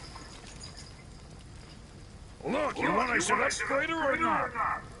 Look, you want to set up straighter or not?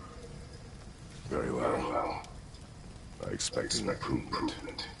 Very well. I expect an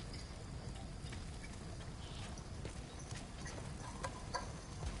improvement.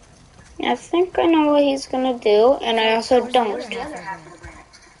 I think I know what he's gonna do, and I also don't.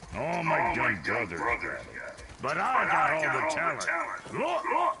 Oh, my gun brother got it. But I got all the talent.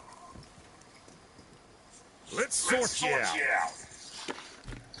 Look! Let's sort you out.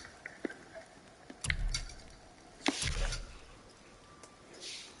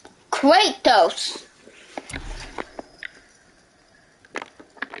 Kratos!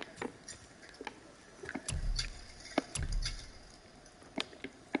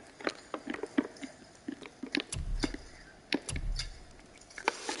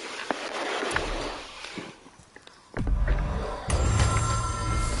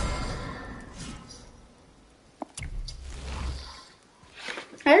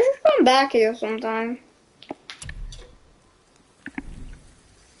 back here sometime.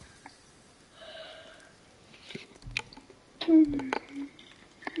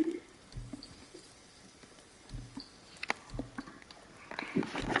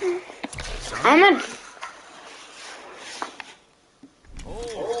 I'm at.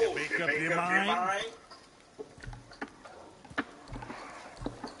 Oh, you make up your mind?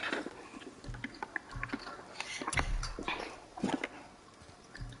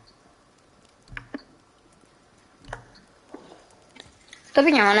 To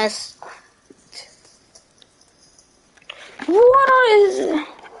be honest, what is?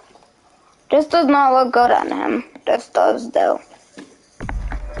 This does not look good on him. This does though.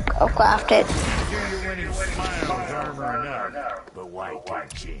 Go craft it. Sure you're winning smiles, armor enough, but why take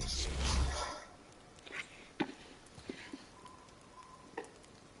chances?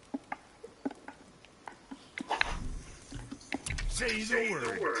 Say the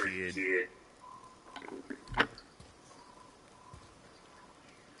word, kid. You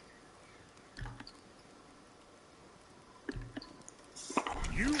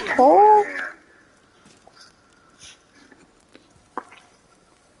Oh.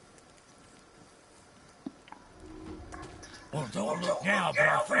 Well, don't look now, but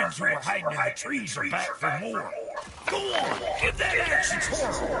our friends who are hiding in the trees are back for more. Go on, give that action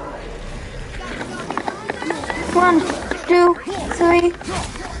torque. 1, 2, 3.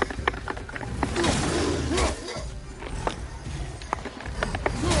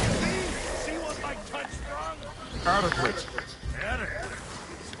 See what my touch sprung? Adequate. Adequate.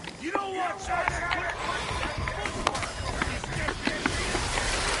 You know what's adequate?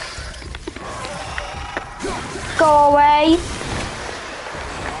 Go away.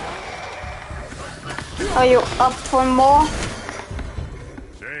 Are you up for more?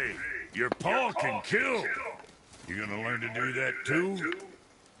 Say, your paw can kill. You gonna learn to do that too?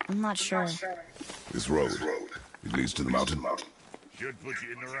 I'm not sure. This road, it leads to the mountain. Should put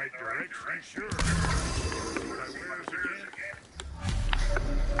you in the right direction, sure. My wares again?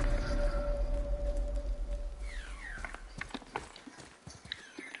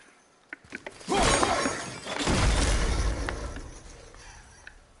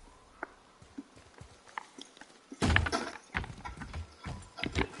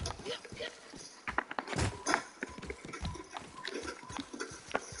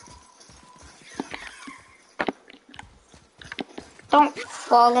 Don't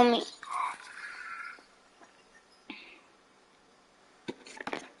follow me.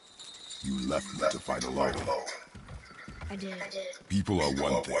 You left me to fight alone. I did. People are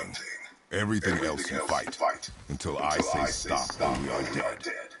one thing. Everything else you fight. Until I say stop when we are dead.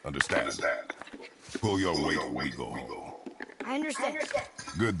 Understand? Pull your weight when we go home. I understand.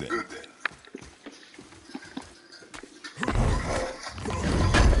 Good then.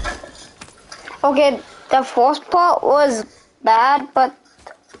 Okay, the first part was bad, but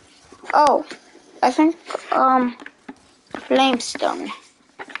oh, I think limestone.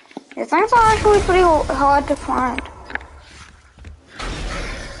 These things are actually pretty hard to find.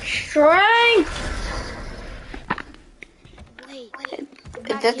 Strength. Wait.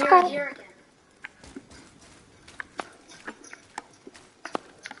 Is this called?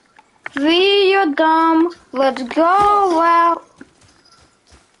 You're dumb. Let's go out.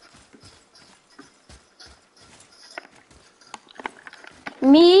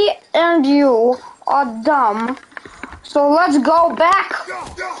 Me and you are dumb. So let's go back.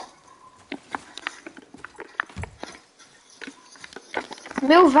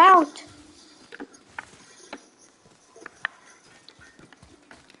 Move out.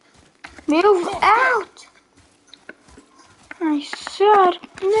 Move out. I said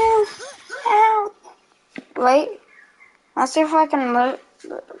move out. Wait. Let's see if I can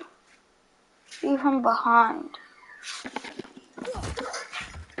leave him behind.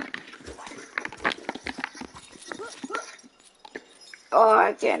 Oh,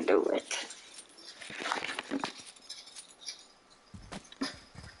 I can't do it.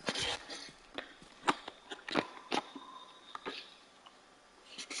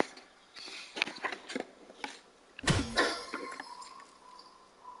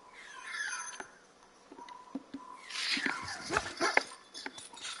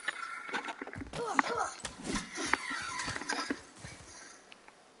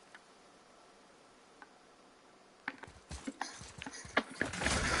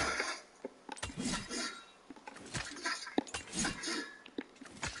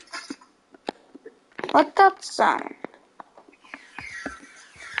 What's that sound?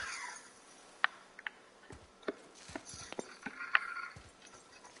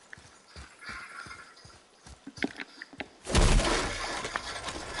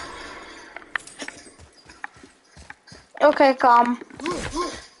 Okay, come.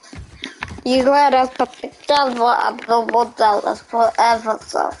 You gotta put the devil up the models forever,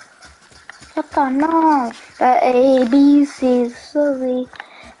 so. What the no? The ABCs, sorry.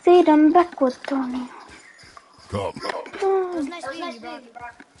 See them backwards, Tony. Come. It was nice meeting you,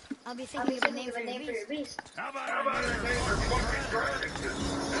 Brock. I'll be thinking of a name for your beast. How about a name for fucking predator?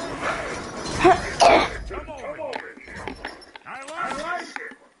 Come over here. I like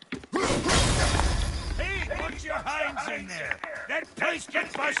it. Hey, put your hinds in there. That place can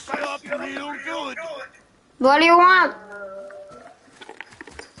bust you up real good. What do you want?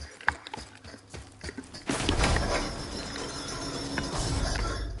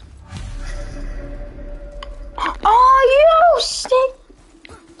 Oh, you stick.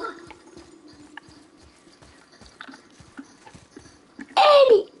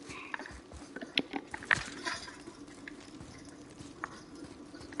 Eddie.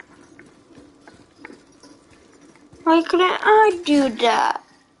 Why couldn't I do that?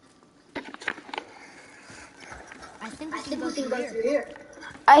 I think we can go through here.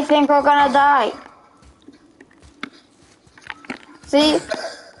 I think we're gonna die. See?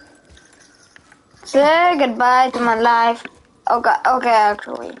 Say goodbye to my life. Okay,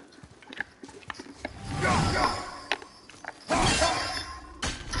 actually.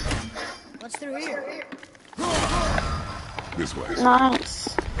 What's through here? This way. Nice.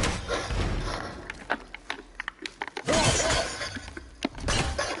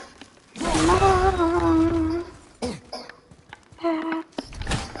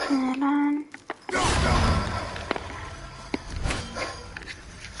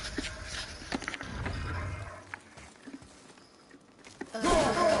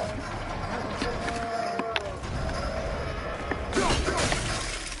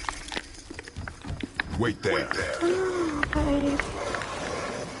 Wait there.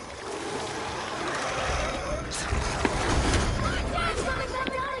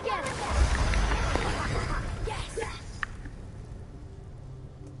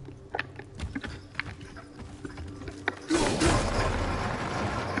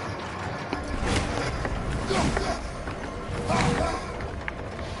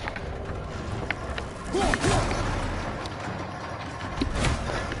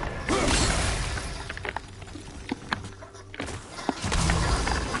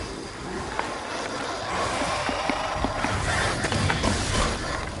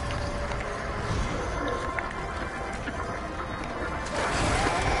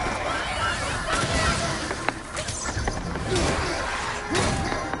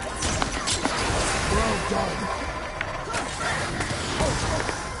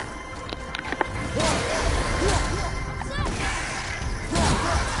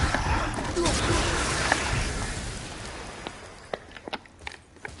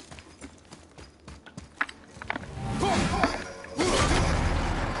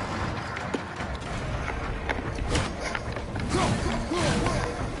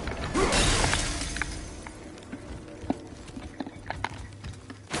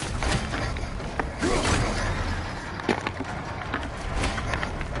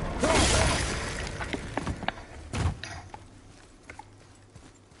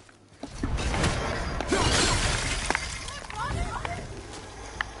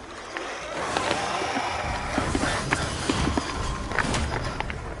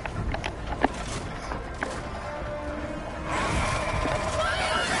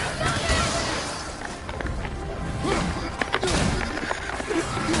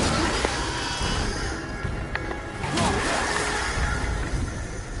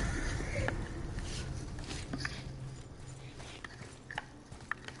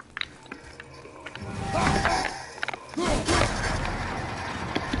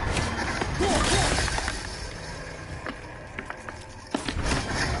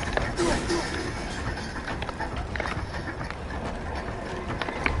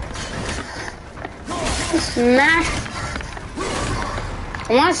 Smash.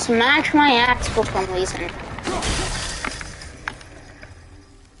 I want to smash my axe for some reason.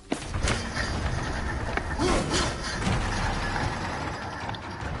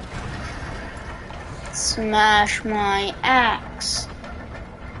 Smash my axe.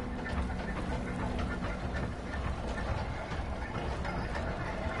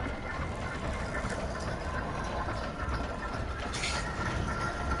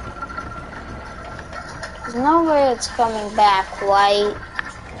 There's no way it's coming back, right?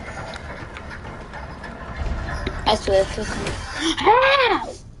 I swear if you can. How?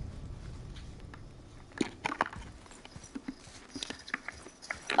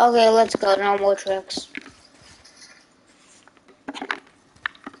 Okay, let's go. No more tricks.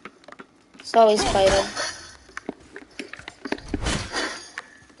 Sorry, Spider.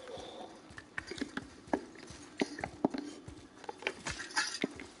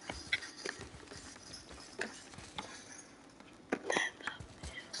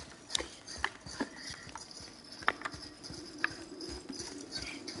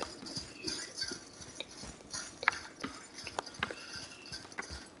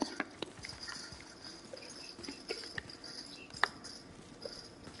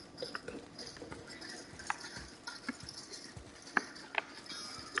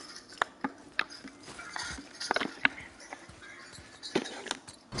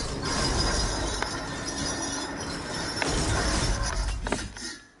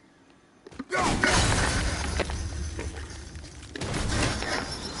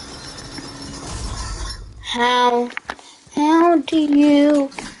 How do you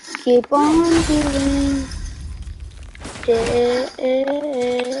keep on doing this?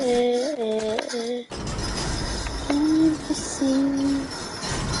 Can't you see?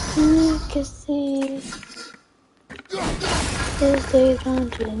 You can see. Cause they don't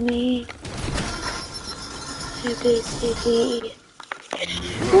do me. ABCD.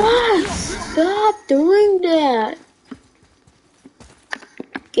 What? Stop doing that.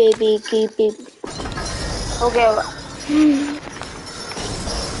 Gaby. Okay.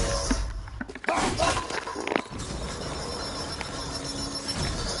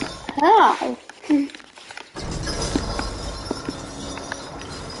 How?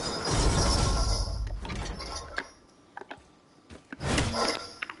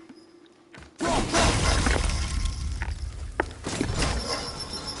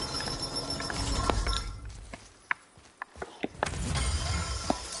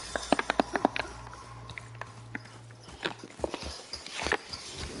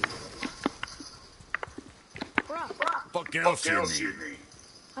 Fuck else you need?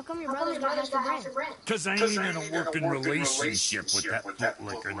 How come your brother's got half the brand? Cause I ain't in a working relationship with that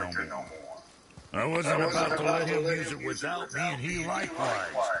bootlicker no more. I wasn't about to let him use it without me, and he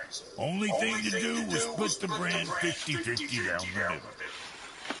likewise. Only thing to do was split the brand 50-50 down the middle.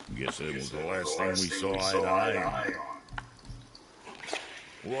 Guess that was the last thing we saw eye to eye on.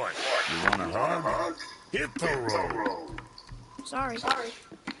 What? You want a hug? Hit the road. Sorry.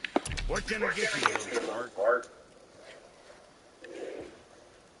 What can I get you, little fart?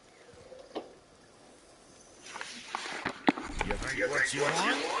 You think what you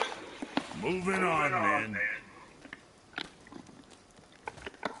want? Moving on, then.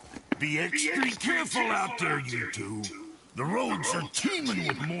 Be extra careful out there, you two. The roads are teeming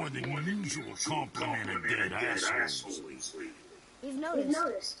with more than usual complimented dead assholes. We've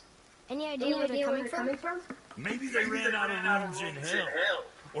noticed. Any idea where they're coming from? Maybe they ran out of rooms in hell.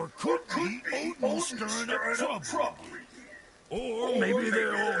 Or could be Odin stirring up trouble. Or maybe they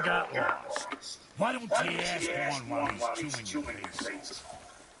all got lost. Why don't you ask one while he's chewing your face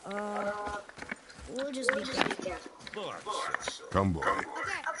off? We'll just be careful. Come, boy.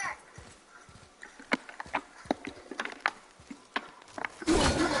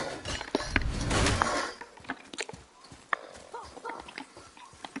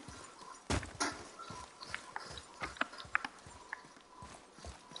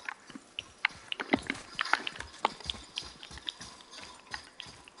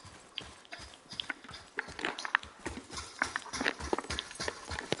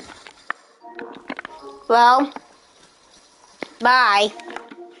 Well, bye.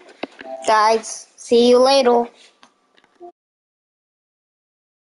 Guys, see you later.